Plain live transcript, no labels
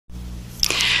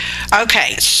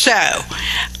Okay, so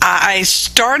I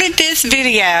started this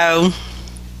video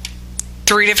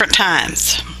 3 different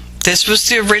times. This was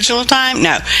the original time?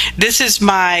 No, this is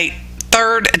my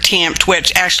 3rd attempt,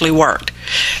 which actually worked.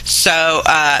 So,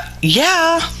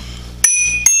 yeah.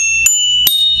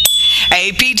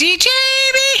 APG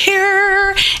Jamie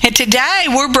here, and today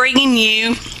we're bringing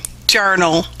you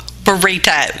journal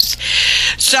burritos.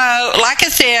 So, like I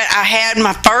said, I had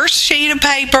my first sheet of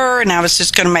paper, and I was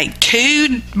just going to make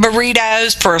 2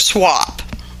 burritos for a swap,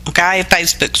 okay, a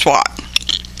Facebook swap.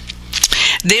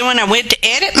 Then when I went to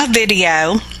edit my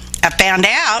video, I found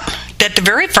out that the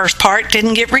very first part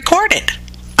didn't get recorded.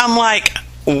 I'm like,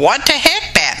 what the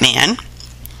heck, Batman?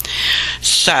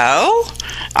 So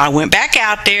I went back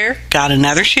out there, got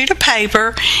another sheet of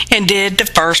paper, and did the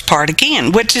first part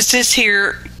again, which is this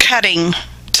here cutting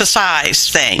to size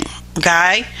thing,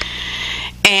 okay?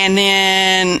 And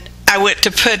then I went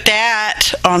to put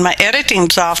that on my editing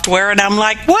software, and I'm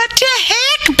like, what the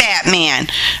heck, Batman?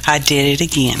 I did it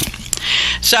again.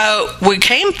 So we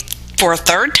came for a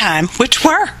 3rd time, which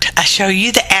worked. I show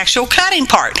you the actual cutting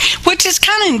part, which is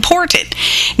kind of important.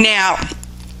 Now,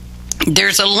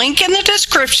 there's a link in the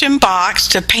description box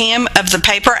to Pam of the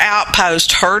Paper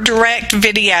Outpost, her direct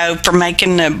video for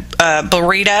making the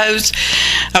burritos,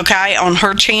 okay, on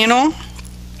her channel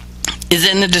is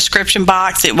in the description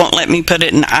box. It won't let me put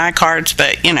it in the iCards,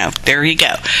 but, you know, there you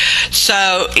go.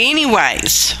 So,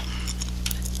 anyways,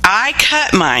 I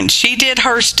cut mine. She did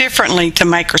hers differently to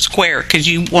make her square, because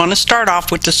you want to start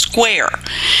off with the square.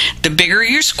 The bigger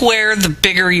your square, the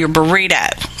bigger your burrito,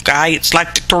 okay? It's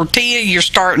like the tortilla you're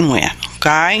starting with,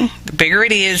 okay? The bigger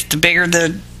it is, the bigger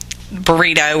the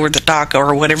burrito or the taco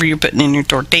or whatever you're putting in your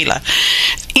tortilla.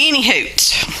 Anywho,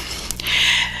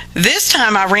 this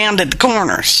time I rounded the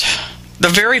corners. The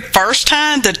very first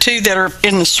time, the 2 that are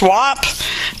in the swap,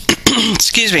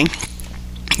 excuse me,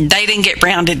 they didn't get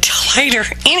rounded till later.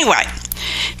 Anyway,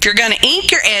 if you're going to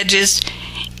ink your edges,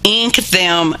 ink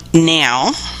them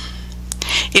now.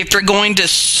 If you're going to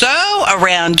sew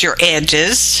around your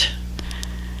edges,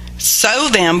 sew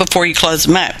them before you close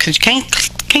them up, because you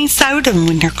can't sew them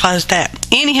when they're closed up.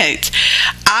 Anywho,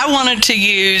 I wanted to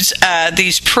use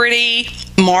these pretty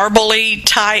marbly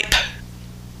type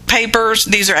papers.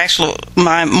 These are actually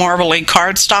my marbly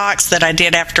cardstocks that I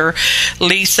did after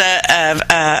Lisa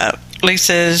of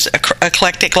Lisa's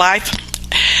Eclectic Life.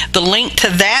 The link to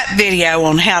that video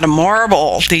on how to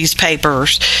marble these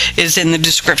papers is in the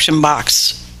description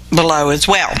box below as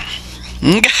well.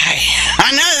 Okay,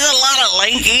 I know there's a lot of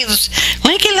linkies.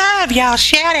 Linky love, y'all,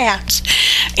 shout outs.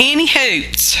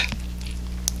 Anywho,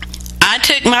 I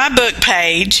took my book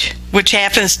page, which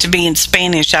happens to be in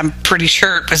Spanish. I'm pretty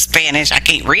sure it was Spanish. I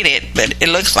can't read it, but it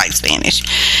looks like Spanish.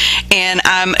 And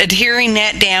I'm adhering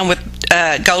that down with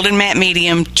golden matte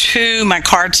medium to my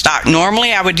cardstock.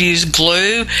 Normally I would use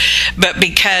glue, but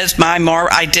because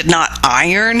I did not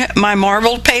iron my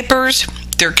marbled papers,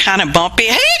 they're kind of bumpy.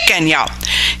 Heckin', y'all.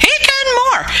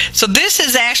 Heckin' more. So this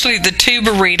is actually the 2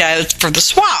 burritos for the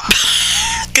swap.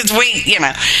 Because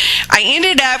I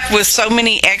ended up with so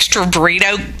many extra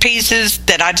burrito pieces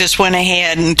that I just went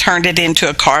ahead and turned it into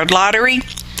a CardLottery.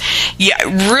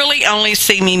 Yeah, really only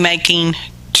see me making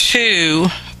 2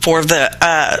 for the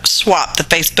swap, the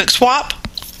Facebook swap.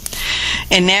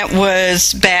 And that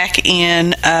was back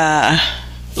in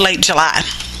late July.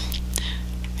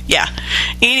 Yeah.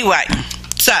 Anyway,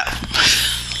 so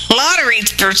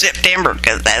lotteries for September,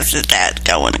 because that's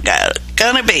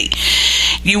gonna be.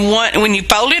 When you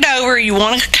fold it over, you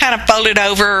want to kind of fold it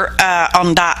over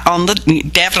you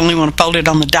definitely want to fold it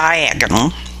on the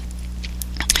diagonal.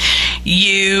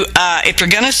 If you're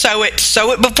going to sew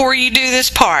it before you do this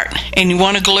part, and you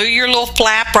want to glue your little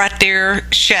flap right there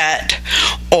shut,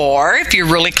 or if you're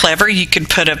really clever, you could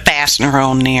put a fastener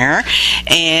on there,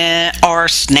 or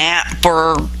snap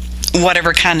or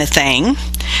whatever kind of thing.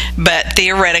 But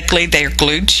theoretically, they're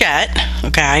glued shut,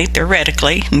 okay,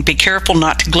 theoretically, and be careful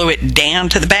not to glue it down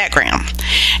to the background.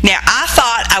 Now, I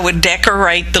thought I would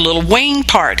decorate the little wing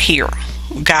part here,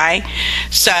 okay,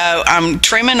 so I'm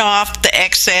trimming off the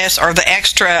excess or the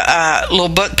extra little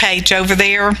book page over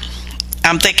there.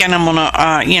 I'm thinking I'm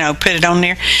gonna put it on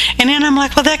there, and then I'm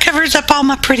like, well, that covers up all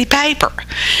my pretty paper,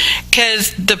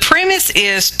 because the premise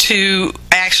is to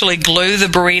actually glue the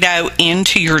burrito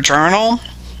into your journal.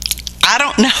 I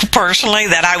don't know personally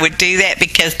that I would do that,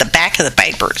 because the back of the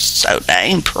paper is so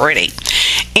dang pretty.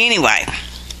 Anyway,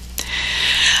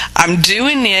 I'm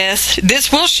doing this.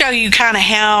 This will show you kind of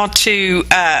how to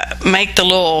make the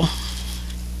little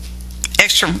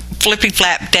extra flippy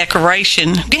flap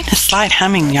decoration. I'm getting a slight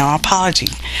humming, y'all. Apology.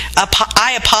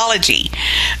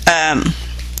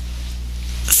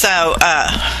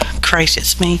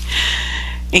 gracious me,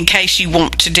 in case you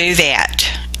want to do that.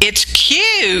 It's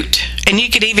cute, and you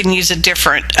could even use a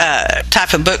different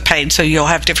type of book page, so you'll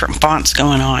have different fonts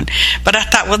going on. But I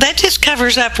thought, well, that just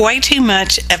covers up way too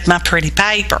much of my pretty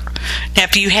paper. Now,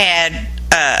 if you had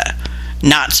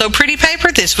not so pretty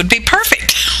paper, this would be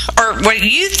perfect. Or what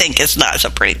you think is not so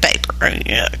pretty paper.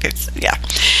 Yeah.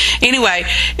 Anyway,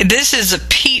 this is a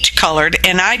peach colored,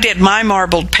 and I did my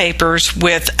marbled papers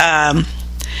with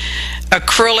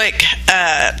acrylic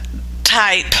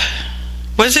type.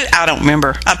 Was it? I don't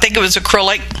remember. I think it was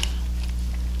acrylic,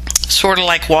 sort of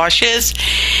like washes,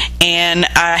 and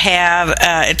I have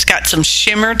it's got some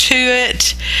shimmer to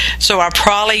it, so I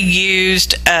probably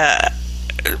used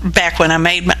back when I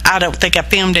made my, I don't think I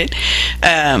filmed it,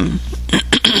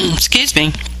 excuse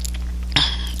me,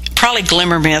 probably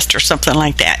Glimmer Mist or something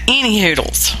like that. Any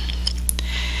hoodles,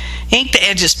 ink the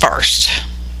edges first.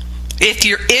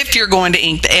 If you're going to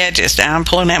ink the edges. Now I'm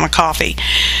pulling out my coffee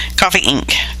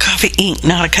ink,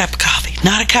 not a cup of coffee,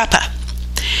 not a cuppa.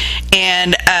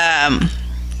 And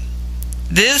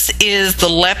this is the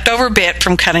leftover bit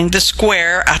from cutting the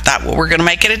square. I thought, well, we're going to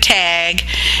make it a tag,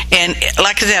 and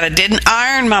like I said, I didn't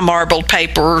iron my marbled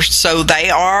paper, so they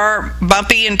are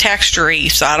bumpy and textury,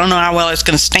 so I don't know how well it's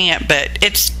going to stamp, but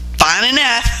it's fine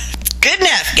enough. It's good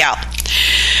enough, y'all.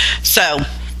 So,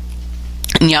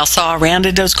 and y'all saw I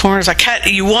rounded those corners.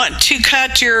 You want to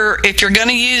cut if you're going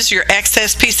to use your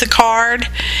excess piece of card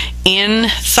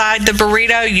inside the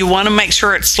burrito, you want to make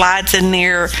sure it slides in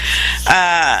there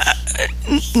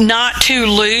not too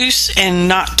loose, and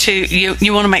not too,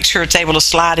 you want to make sure it's able to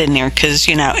slide in there, because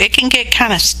it can get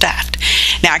kind of stuffed.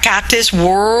 Now I got this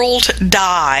World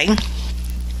die,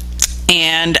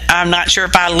 and I'm not sure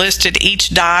if I listed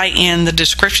each die in the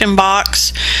description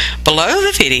box below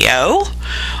the video,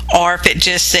 or if it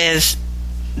just says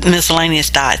miscellaneous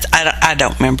dies. I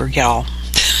don't remember, y'all.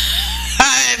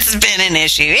 It's been an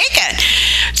issue.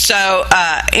 So,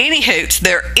 anywho,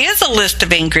 there is a list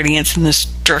of ingredients in the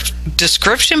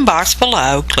description box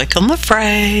below. Click on the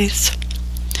phrase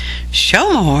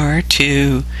 "Show More"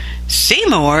 to see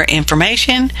more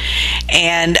information.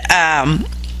 And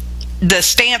the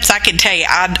stamps, I can tell you,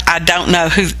 I don't know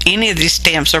who any of these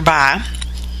stamps are by,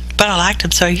 but I liked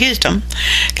them, so I used them,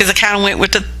 because I kind of went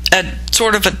with a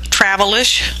sort of a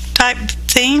travel-ish type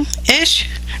theme-ish.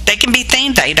 They can be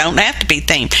themed, they don't have to be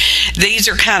themed. These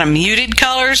are kind of muted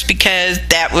colors because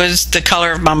that was the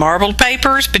color of my marbled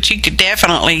papers, but you could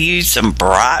definitely use some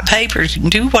bright papers. You can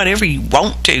do whatever you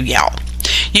want to, y'all.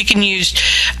 You can use,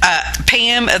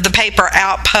 Pam of the Paper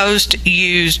Outpost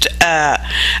used a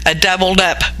doubled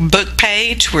up book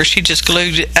page where she just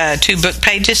glued 2 book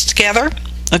pages together,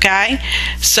 okay?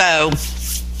 So,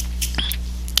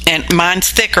 and mine's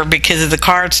thicker because of the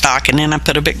cardstock, and then I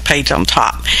put a big page on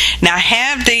top. Now I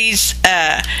have these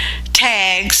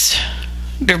tags.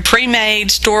 They're pre-made,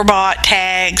 store-bought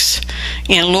tags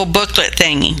in a little booklet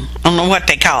thingy. I don't know what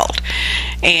they called.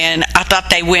 And I thought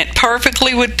they went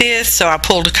perfectly with this, so I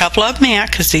pulled a couple of them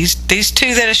out, because these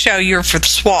 2 that I show you are for the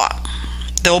swap.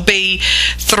 There'll be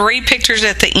 3 pictures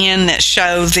at the end that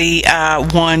show the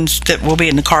ones that will be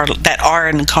in the card, that are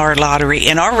in the card lottery,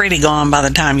 and already gone by the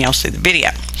time y'all see the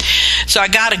video. So I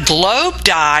got a globe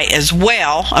die as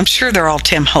well. I'm sure they're all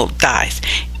Tim Holt dies,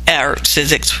 or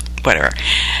Sizzix, whatever,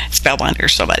 Spellbinder or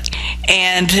somebody.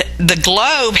 And the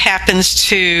globe happens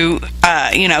to,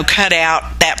 cut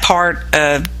out that part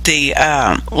of the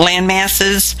land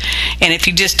masses, and if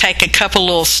you just take a couple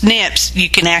little snips, you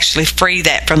can actually free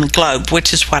that from the globe,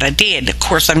 which is what I did. Of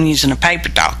course, I'm using a paper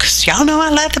doll, because y'all know I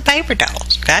love the paper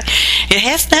dolls, okay? It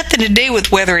has nothing to do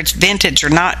with whether it's vintage or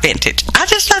not vintage. I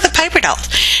just love the paper dolls.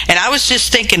 And I was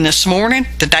just thinking this morning,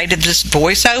 the day of this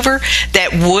voiceover,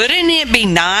 that wouldn't it be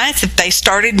nice if they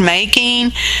started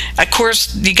making, of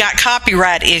course, you got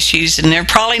copyright issues, and they're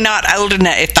probably not old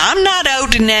enough. If I'm not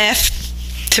old enough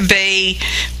to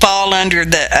fall under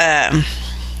the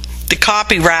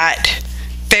copyright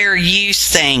fair use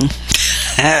thing,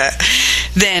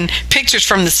 then pictures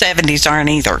from the 70s aren't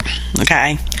either,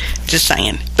 okay? Just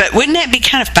saying. But wouldn't that be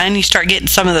kind of fun? You start getting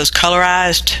some of those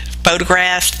colorized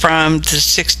photographs from the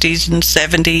 60s and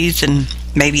 70s and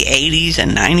maybe 80s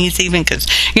and 90s even, because,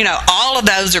 all of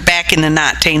those are back in the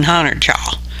 1900s,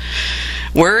 y'all.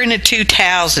 We're in the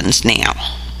 2000s now.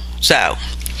 So,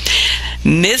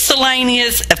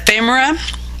 miscellaneous ephemera.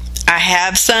 I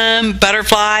have some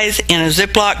butterflies in a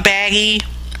Ziploc baggie.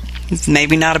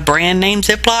 Maybe not a brand name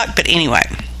Ziploc, but anyway.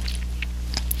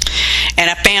 And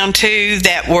I found 2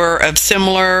 that were of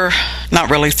similar, not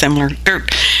really similar.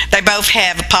 They both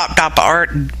have a pop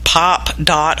pop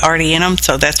dot already in them,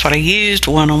 so that's what I used.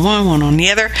 One on one, one on the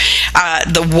other.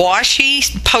 The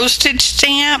washi postage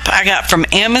stamp I got from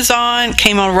Amazon,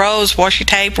 came on rolls, washi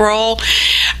tape roll.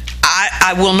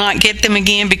 I will not get them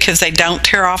again because they don't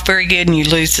tear off very good and you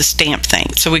lose the stamp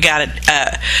thing. So we got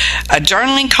a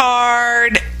journaling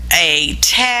card, a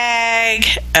tag,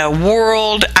 a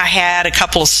world. I had a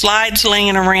couple of slides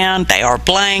laying around. They are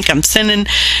blank. I'm sending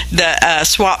the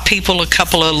swap people a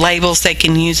couple of labels they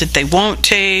can use if they want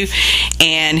to.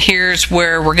 And here's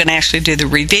where we're going to actually do the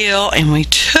reveal. And we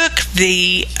took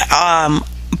the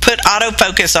put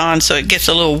autofocus on so it gets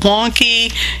a little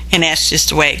wonky, and that's just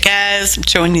the way it goes. I'm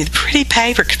showing you the pretty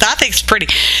paper because I think it's pretty.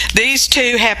 These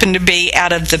two happen to be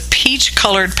out of the peach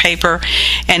colored paper,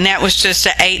 and that was just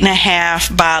an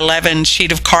 8.5 by 11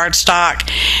 sheet of cardstock,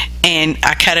 and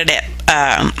I cut it at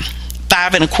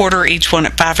 5 1/4, each one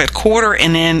at 5 1/4,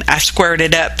 and then I squared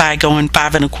it up by going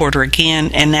 5 1/4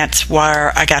 again, and that's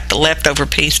where I got the leftover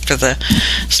piece for the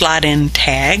slide-in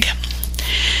tag.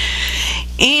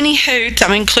 Anywho,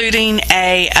 I'm including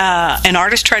an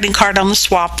artist trading card on the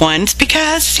swap ones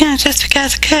because, just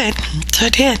because I could, so I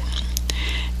did.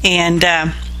 And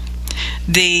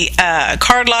the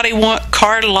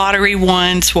CardLottery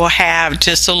ones will have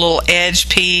just a little edge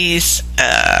piece,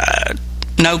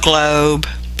 no globe,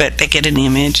 but they get an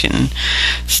image and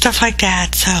stuff like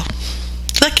that. So,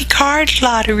 lucky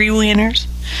CardLottery winners.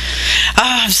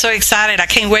 Oh, I'm so excited. I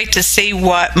can't wait to see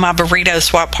what my burrito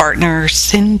swap partners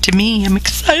send to me. I'm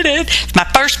excited. It's my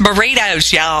first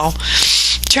burritos, y'all.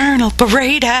 Journal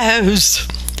burritos.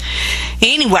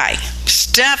 Anyway,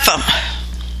 stuff them.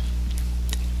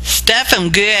 Stuff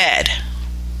them good.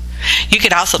 You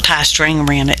could also tie a string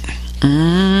around it.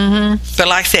 But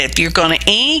like I said, if you're going to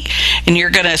ink and you're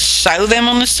going to sew them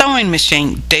on the sewing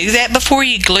machine, do that before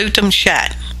you glue them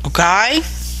shut. Okay?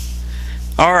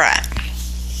 All right.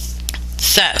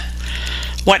 So,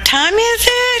 what time is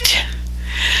it?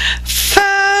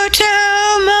 Photo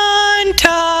montage.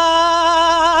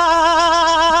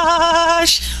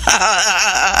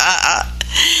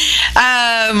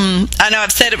 I know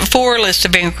I've said it before, list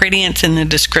of ingredients in the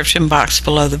description box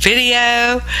below the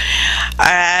video.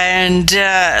 And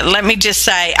let me just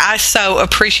say, I so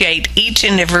appreciate each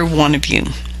and every one of you.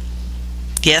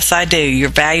 Yes, I do. Your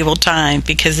valuable time,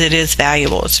 because it is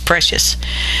valuable. It's precious.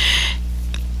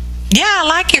 Yeah, I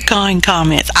like your kind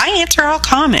comments. I answer all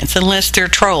comments unless they're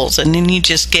trolls, and then you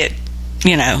just get,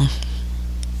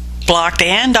 blocked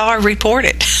and or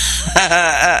reported.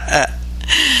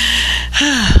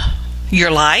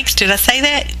 Your likes, did I say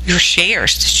that? Your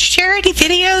shares. Did you share any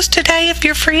videos today of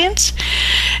your friends?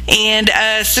 And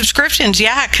subscriptions,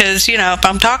 yeah, because, if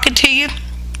I'm talking to you,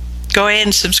 go ahead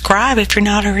and subscribe if you're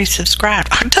not already subscribed.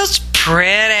 Aren't those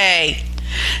pretty?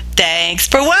 Thanks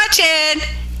for watching.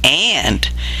 And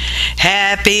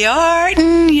happy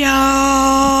arting, y'all.